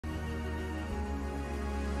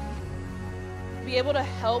be able to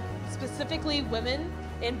help specifically women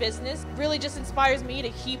in business really just inspires me to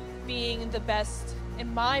keep being the best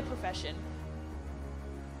in my profession.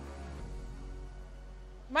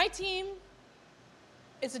 My team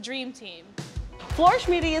is a dream team. Flourish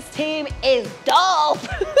Media's team is dope!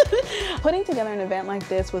 Putting together an event like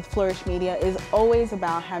this with Flourish Media is always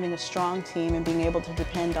about having a strong team and being able to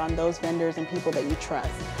depend on those vendors and people that you trust.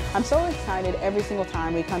 I'm so excited every single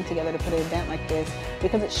time we come together to put an event like this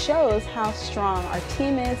because it shows how strong our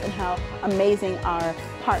team is and how amazing our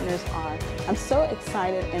partners are. I'm so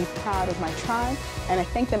excited and proud of my tribe, and I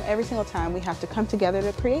thank them every single time we have to come together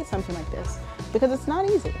to create something like this because it's not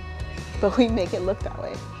easy, but we make it look that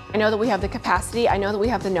way. I know that we have the capacity, I know that we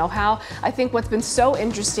have the know-how. I think what's been so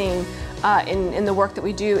interesting in the work that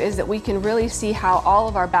we do is that we can really see how all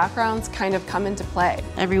of our backgrounds kind of come into play.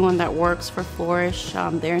 Everyone that works for Flourish,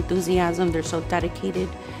 their enthusiasm, they're so dedicated.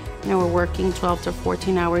 You know, we're working 12 to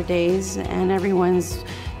 14-hour days, and everyone's,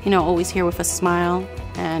 you know, always here with a smile.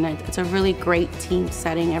 And it's a really great team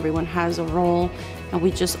setting. Everyone has a role, and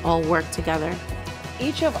we just all work together.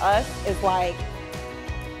 Each of us is like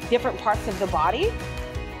different parts of the body.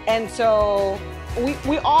 And so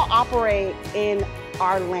we all operate in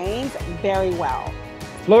our lanes very well.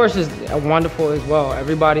 Flourish is wonderful as well.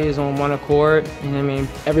 Everybody is on one accord, and I mean,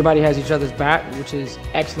 everybody has each other's back, which is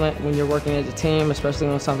excellent when you're working as a team, especially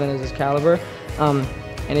on something of this caliber, and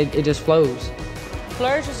it just flows.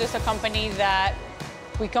 Flourish is just a company that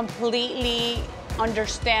we completely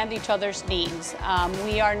understand each other's needs.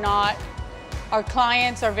 Our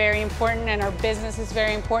clients are very important and our business is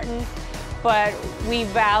very important, but we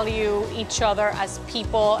value each other as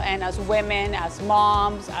people and as women, as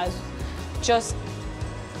moms, as just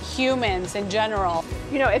humans in general.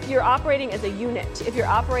 You know, if you're operating as a unit, if you're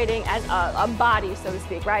operating as a body, so to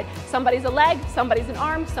speak, right? Somebody's a leg, somebody's an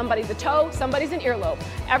arm, somebody's a toe, somebody's an earlobe.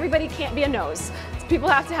 Everybody can't be a nose. People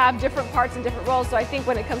have to have different parts and different roles, so I think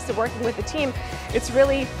when it comes to working with a team, it's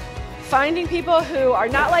really finding people who are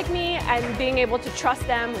not like me and being able to trust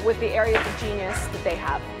them with the areas of genius that they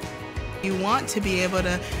have. You want to be able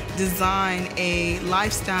to design a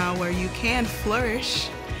lifestyle where you can flourish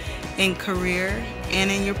in career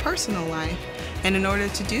and in your personal life. And in order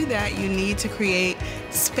to do that, you need to create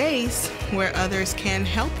space where others can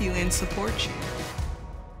help you and support you.